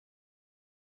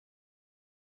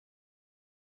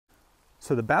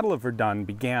So the Battle of Verdun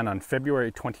began on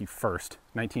February 21st,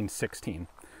 1916,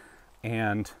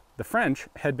 and the French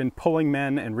had been pulling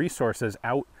men and resources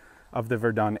out of the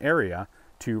Verdun area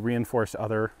to reinforce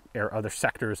other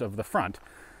sectors of the front.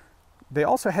 They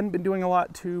also hadn't been doing a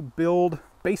lot to build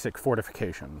basic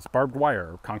fortifications, barbed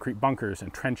wire, concrete bunkers,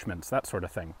 entrenchments, that sort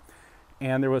of thing.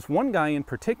 And there was one guy in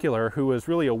particular who was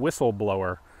really a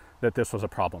whistleblower that this was a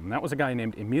problem. And that was a guy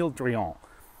named Émile Driant.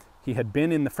 He had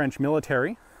been in the French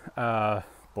military,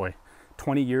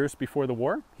 20 years before the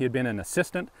war. He had been an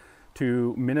assistant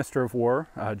to Minister of War,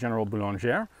 General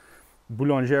Boulanger.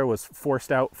 Boulanger was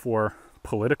forced out for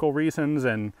political reasons,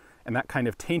 and that kind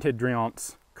of tainted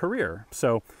Driant's career.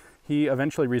 So he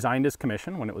eventually resigned his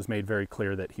commission when it was made very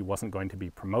clear that he wasn't going to be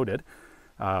promoted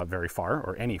very far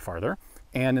or any farther.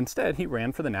 And instead, he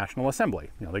ran for the National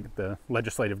Assembly, the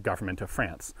legislative government of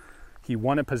France. He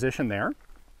won a position there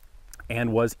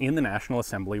and was in the National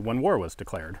Assembly when war was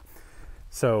declared.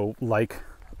 So, like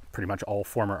pretty much all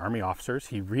former army officers,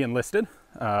 he re-enlisted,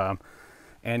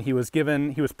 and he was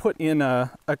put in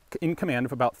in command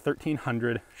of about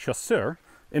 1,300 Chausseurs,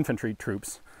 infantry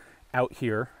troops, out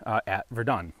here at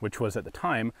Verdun, which was at the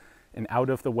time an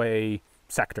out-of-the-way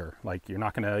sector. Like, you're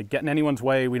not going to get in anyone's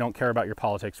way, we don't care about your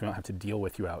politics, we don't have to deal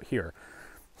with you out here.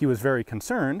 He was very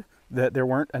concerned that there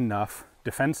weren't enough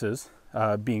defenses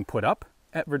being put up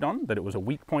at Verdun, that it was a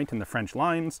weak point in the French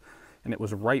lines, and it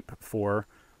was ripe for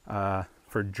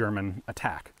German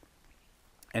attack.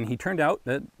 And he turned out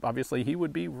that obviously he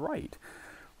would be right.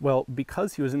 Well,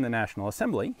 because he was in the National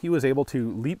Assembly, he was able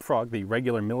to leapfrog the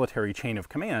regular military chain of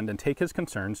command and take his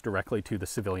concerns directly to the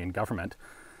civilian government,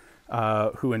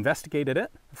 who investigated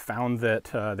it, found that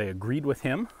they agreed with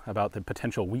him about the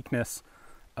potential weakness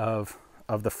of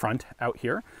the front out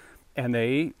here, and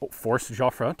they forced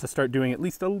Joffre to start doing at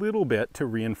least a little bit to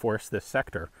reinforce this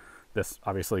sector. This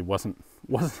obviously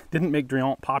didn't make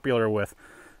Driant popular with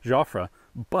Joffre,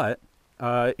 but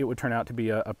it would turn out to be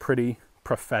a pretty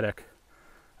prophetic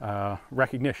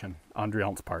recognition on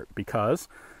Driant's part, because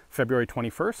February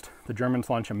 21st, the Germans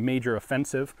launch a major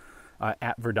offensive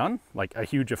at Verdun, like a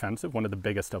huge offensive, one of the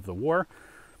biggest of the war,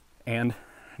 and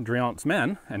Driant's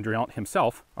men, and Driant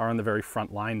himself, are on the very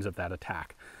front lines of that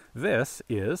attack. This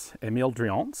is Émile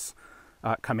Driant's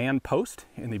command post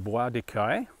in the Bois de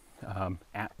Quay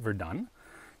at Verdun.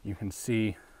 You can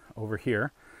see over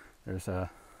here, there's the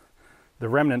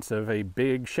remnants of a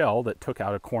big shell that took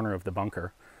out a corner of the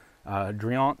bunker.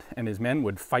 Driant and his men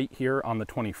would fight here on the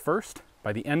 21st.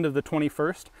 By the end of the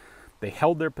 21st, they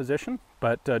held their position,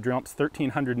 but Driant's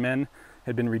 1,300 men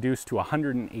had been reduced to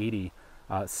 180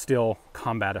 still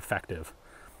combat effective.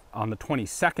 On the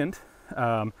 22nd,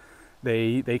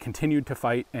 they continued to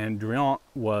fight, and Driant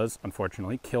was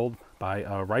unfortunately killed by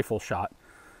a rifle shot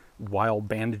while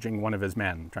bandaging one of his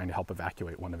men, trying to help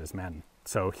evacuate one of his men.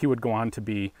 So he would go on to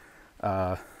be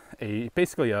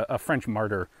basically a French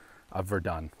martyr of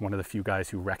Verdun, one of the few guys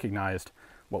who recognized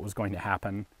what was going to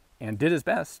happen and did his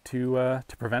best to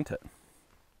prevent it.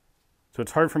 So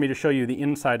it's hard for me to show you the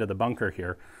inside of the bunker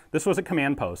here. This was a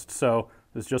command post, so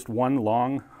there's just one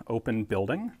long open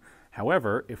building.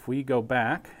 However, if we go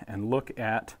back and look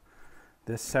at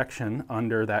this section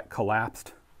under that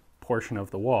collapsed portion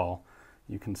of the wall,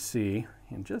 you can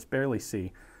just barely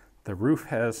see, the roof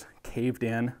has caved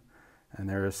in and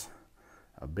there's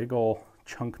a big old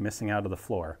chunk missing out of the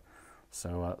floor.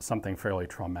 So something fairly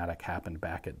traumatic happened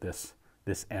back at this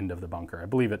end of the bunker. I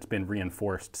believe it's been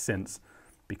reinforced since,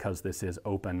 because this is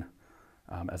open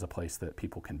as a place that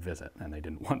people can visit, and they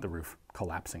didn't want the roof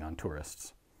collapsing on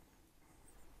tourists.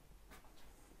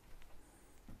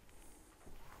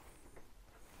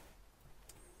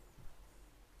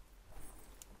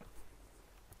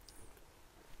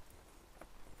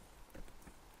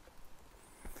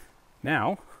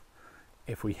 Now,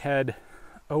 if we head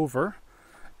over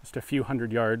just a few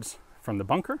hundred yards from the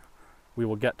bunker, we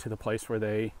will get to the place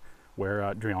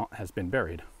where Driant has been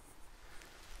buried.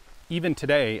 Even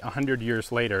today, 100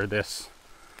 years later, this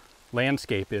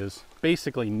landscape is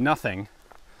basically nothing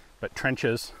but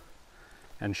trenches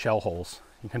and shell holes.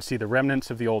 You can see the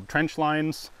remnants of the old trench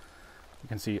lines. You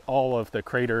can see all of the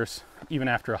craters, even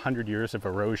after 100 years of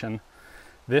erosion.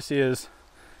 This is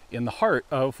in the heart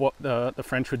of what the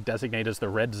French would designate as the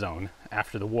red zone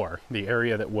after the war, the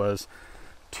area that was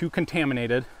too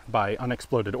contaminated by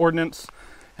unexploded ordnance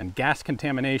and gas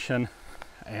contamination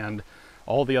and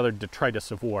all the other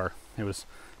detritus of war. It was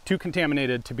too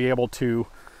contaminated to be able to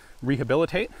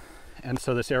rehabilitate, and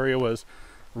so this area was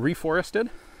reforested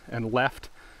and left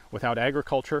without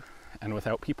agriculture and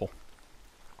without people.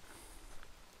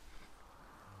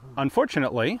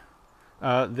 Unfortunately,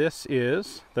 this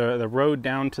is the road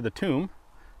down to the tomb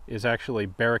is actually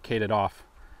barricaded off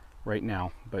right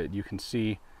now, but you can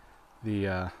see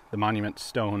the monument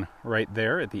stone right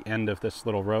there at the end of this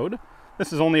little road.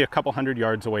 This is only a couple hundred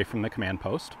yards away from the command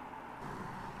post.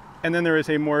 And then there is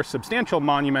a more substantial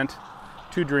monument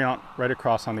to Driant right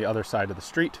across on the other side of the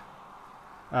street.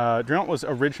 Driant was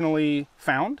originally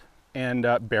found and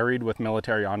buried with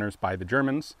military honors by the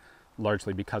Germans,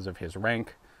 largely because of his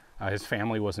rank. His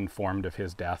family was informed of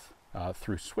his death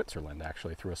through Switzerland,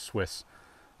 actually, through a Swiss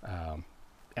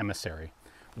emissary.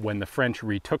 When the French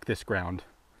retook this ground,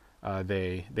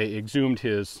 they exhumed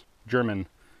his German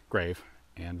grave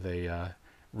and they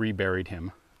reburied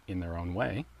him in their own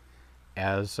way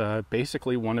as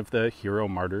basically one of the hero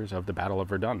martyrs of the Battle of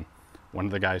Verdun. One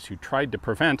of the guys who tried to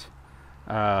prevent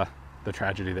the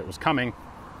tragedy that was coming.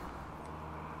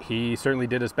 He certainly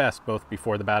did his best both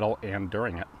before the battle and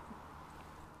during it.